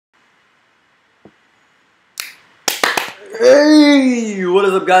Hey, what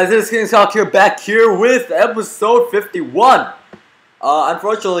is up, guys? This is King Scott here, back here with episode 51.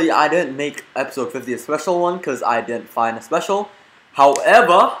 Unfortunately, I didn't make episode 50 a special one because I didn't find a special.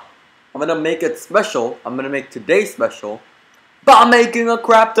 However, I'm gonna make it special. I'm gonna make today special by making a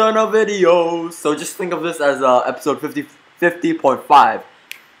crap ton of videos. So just think of this as episode 50.5,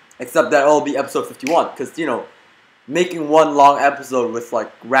 except that it'll be episode 51 because, you know, making one long episode with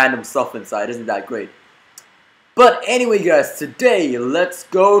like random stuff inside isn't that great. But anyway, guys, today let's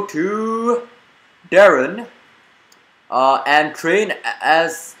go to Darren and train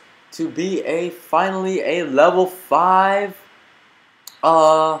as to be finally a level 5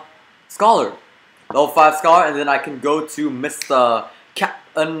 scholar. Level 5 scholar, and then I can go to Mr.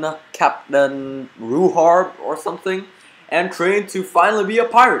 Captain Ruharb or something and train to finally be a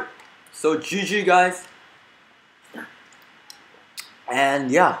pirate. So GG, guys.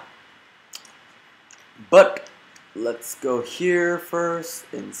 And yeah. But let's go here first.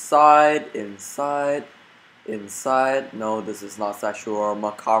 Inside. No, this is not sexual or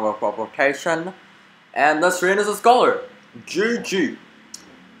macabre provocation. And let's train as a scholar. GG.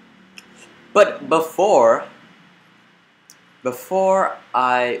 But before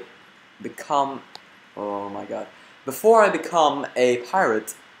I become, oh my god, before I become a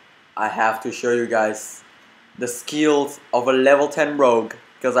pirate, I have to show you guys the skills of a level 10 rogue,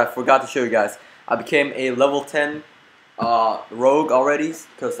 because I forgot to show you guys. I became a level 10 rogue already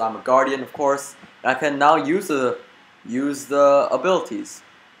because I'm a guardian, of course, and I can now use the abilities.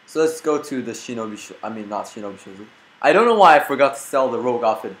 So let's go to the shinobi. Not shinobi shizu. I don't know why I forgot to sell the rogue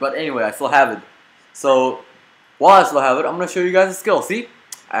outfit, but anyway, I still have it. So while I still have it, I'm gonna show you guys the skills. See,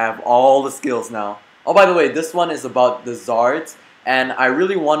 I have all the skills now. Oh, by the way, this one is about the Zards, and I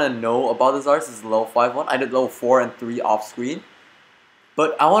really want to know about the Zards. This is the level 5 one. I did level 4 and 3 off screen.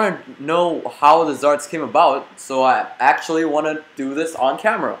 But I want to know how the Zards came about, so I actually want to do this on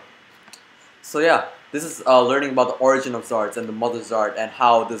camera. So yeah, this is learning about the origin of Zards and the mother Zard, and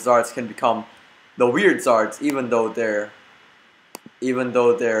how the Zards can become the weird Zards, even though they're,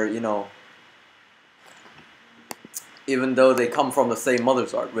 you know, even though they come from the same mother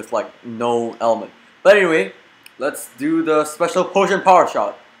Zard with like no element. But anyway, let's do the special potion power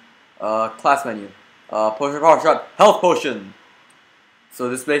shot. Class menu. Potion power shot, health potion. So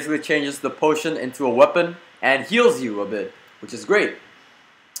this basically changes the potion into a weapon and heals you a bit, which is great.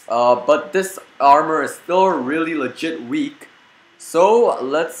 But this armor is still really legit weak. So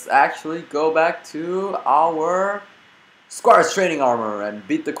let's actually go back to our Squire's training armor and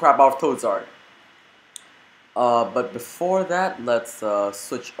beat the crap out of Toadzard. But before that, let's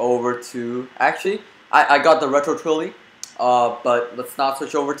switch over to... Actually, I got the Retro Trilly, but let's not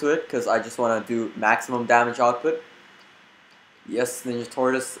switch over to it because I just want to do maximum damage output. Yes, Ninja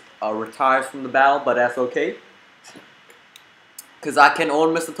Tortoise retires from the battle, but that's okay. Because I can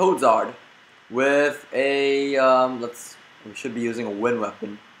own Mr. Toadzard with a, we should be using a wind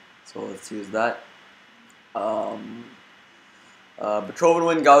weapon. So let's use that. Betroven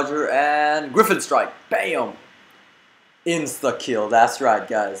Wind Gouger and Griffin Strike. Bam! Insta-kill, that's right,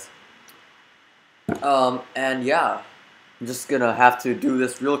 guys. And yeah, I'm just gonna have to do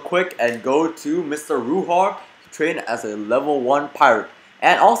this real quick and go to Mr. Ruharb, train as a level 1 pirate.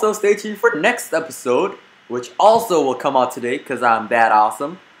 And also stay tuned for next episode, which also will come out today because I'm that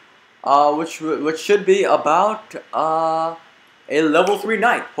awesome. Which should be about a level 3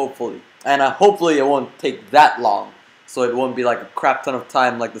 knight, hopefully. And hopefully it won't take that long, so it won't be like a crap ton of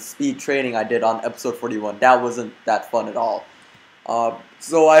time like the speed training I did on episode 41. That wasn't that fun at all.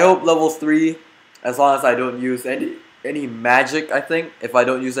 So I hope level 3, as long as I don't use any magic, I think. If I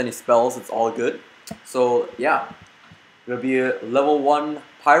don't use any spells, it's all good. So yeah, it'll be a level 1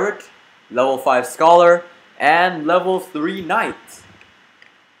 pirate, level 5 scholar, and level 3 knight.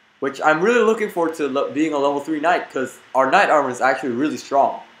 Which I'm really looking forward to being a level 3 knight, because our knight armor is actually really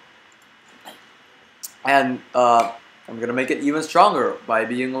strong. And I'm gonna make it even stronger by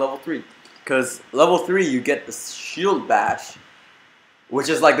being level 3. Because level 3 you get the shield bash, which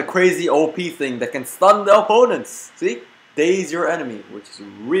is like the crazy OP thing that can stun the opponents. See? Daze your enemy, which is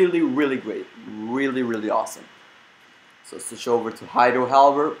really, really great. Really, really awesome. So switch over to Hydro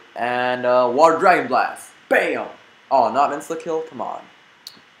Halberd and Water Dragon Blast. Bam! Oh, not insta-kill? Come on.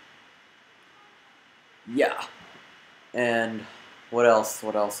 Yeah. And what else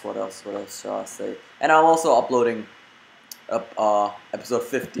shall I say? And I'm also uploading episode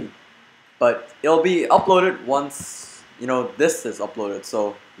 50. But it'll be uploaded once, you know, this is uploaded,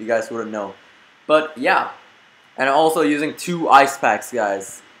 so you guys wouldn't know. But yeah. And I'm also using 2 ice packs,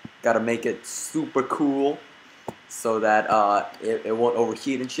 guys. Gotta make it super cool so that it won't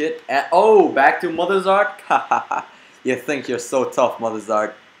overheat and shit. And oh, back to Mother's Art. You think you're so tough,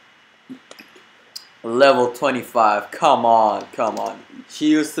 Mother. Level 25. Come on, come on. She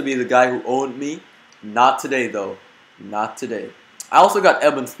used to be the guy who owned me. Not today, though. Not today. I also got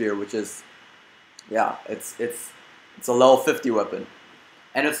Ebon Spear, which is, yeah, it's a level 50 weapon.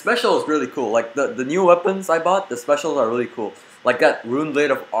 And its special is really cool. Like, the new weapons I bought, the specials are really cool. Like that Rune Blade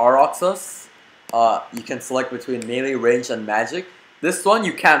of Auroxos, you can select between melee, range, and magic. This one,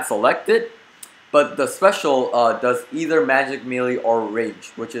 you can't select it, but the special does either magic, melee, or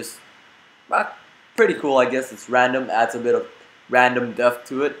range, which is pretty cool, I guess. It's random, adds a bit of random depth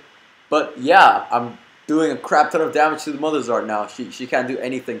to it. But yeah, I'm doing a crap ton of damage to the Mother now. She can't do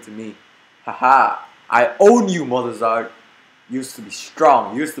anything to me. Haha, I own you, Mother. Used to be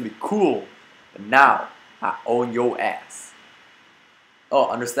strong, used to be cool, but now I own your ass. Oh,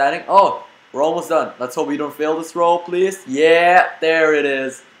 understanding? Oh, we're almost done. Let's hope we don't fail this roll, please. Yeah, there it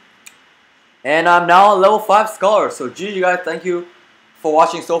is. And I'm now a level 5 scholar. So GG guys, thank you for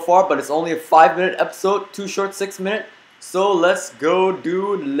watching so far, but it's only a 5-minute episode, too short, 6-minute. So let's go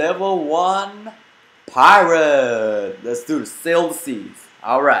do level 1 pirate. Let's do this. Sail the seas.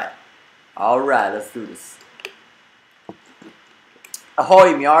 Alright. Alright, let's do this.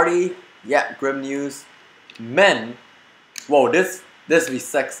 Ahoy, Miardi. Yeah, grim news. Men. Whoa, this be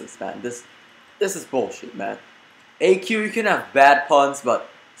sexist, man. This is bullshit, man. AQ, you can have bad puns, but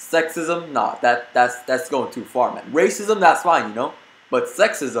sexism, nah, that's going too far, man. Racism, that's fine, you know. But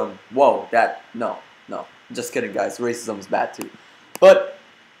sexism, whoa, no. Just kidding, guys. Racism's bad too. But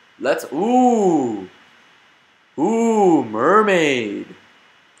let's ooh, mermaid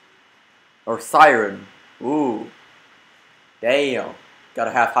or siren. Ooh, damn.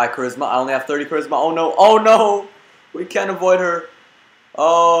 Gotta have high charisma. I only have 30 charisma. Oh no! Oh no! We can't avoid her.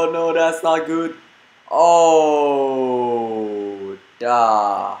 Oh no, that's not good. Oh,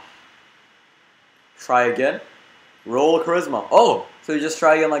 da. Try again. Roll charisma. Oh, so you just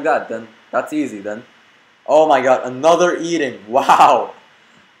try again like that. Then that's easy. Then. Oh my God, another eating. Wow.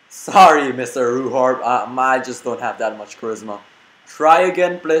 Sorry, Mr. Ruhorb. I just don't have that much charisma. Try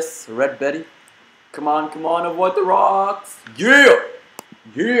again, please, Red Betty. Come on, avoid the rocks. Yeah.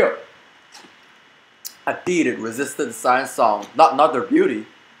 Yeah. I beat it. Resisted the science song. Not their beauty.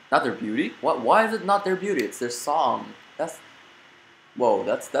 Not their beauty? What? Why is it not their beauty? It's their song. That's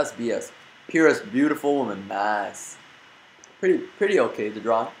BS. Purest beautiful woman. Nice. Pretty okay to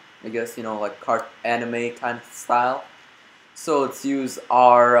draw. I guess, you know, like anime kind of style. So let's use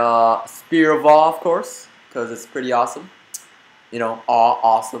our Spear of Awe, of course, because it's pretty awesome. You know,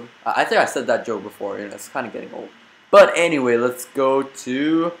 awesome. I think I said that joke before. You know, it's kind of getting old. But anyway, let's go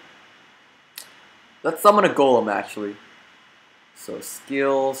to. Let's summon a golem actually. So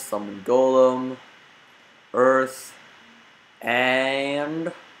skill, summon golem, earth,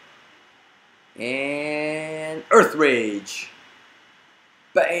 and earth rage.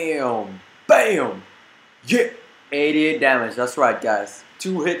 Bam, bam, yeah. 88 damage. That's right, guys.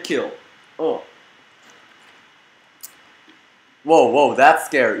 2-hit kill. Oh. Whoa, that's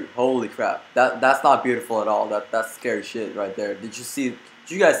scary. Holy crap. That's not beautiful at all. That's scary shit right there. Did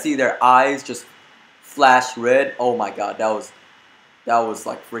you guys see their eyes just flash red? Oh my God, that was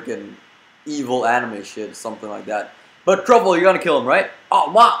like freaking evil anime shit, something like that. But Truffle, you're gonna kill him, right?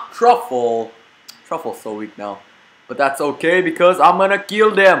 Oh wow, Truffle's so weak now. But that's okay because I'm gonna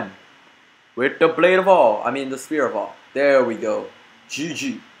kill them with the Blade of Awe. I mean the Spear of Awe. There we go.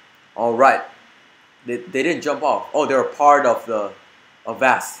 GG. Alright. They didn't jump off. Oh, they're a part of the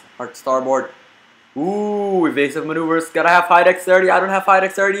Vast. Heart starboard. Ooh, evasive maneuvers. Gotta have high dexterity. I don't have high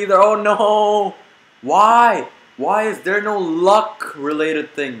dexterity either. Oh no! Why? Why is there no luck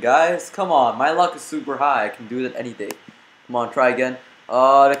related thing, guys? Come on, my luck is super high. I can do that any day. Come on, try again.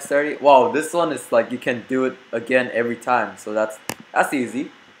 Dexterity. Wow, this one is like you can do it again every time. So that's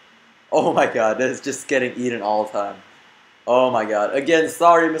easy. Oh my God, that is just getting eaten all the time. Oh my God. Again,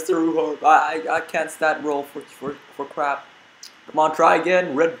 sorry, Mr. Ruhorb. I can't stat roll for crap. Come on, try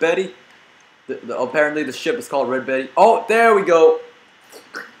again. Red Betty. Apparently the ship is called Red Betty. Oh, there we go.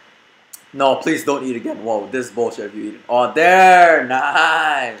 No, please don't eat again. Whoa, this is bullshit if you eat it. Oh, there.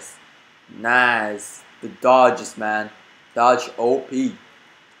 Nice. Nice. The dodges, man. Dodge OP.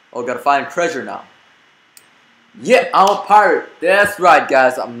 Oh, gotta find treasure now. Yeah, I'm a pirate. That's right,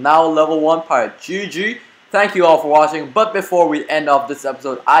 guys. I'm now level 1 pirate. GG. Thank you all for watching, but before we end off this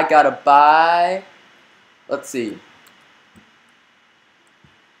episode, I gotta buy. Let's see.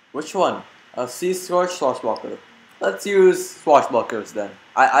 Which one? Sea Scourge, Swashbuckler. Let's use Swashbucklers then.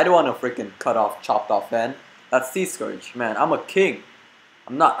 I don't want a freaking chopped off end. That's Sea Scourge, man. I'm a king.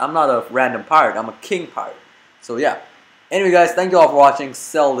 I'm not a random pirate. I'm a king pirate. So yeah. Anyway, guys, thank you all for watching.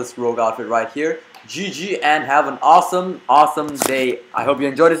 Sell this rogue outfit right here. GG, and have an awesome day. I hope you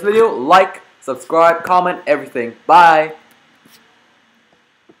enjoyed this video. Like, subscribe, comment, everything. Bye.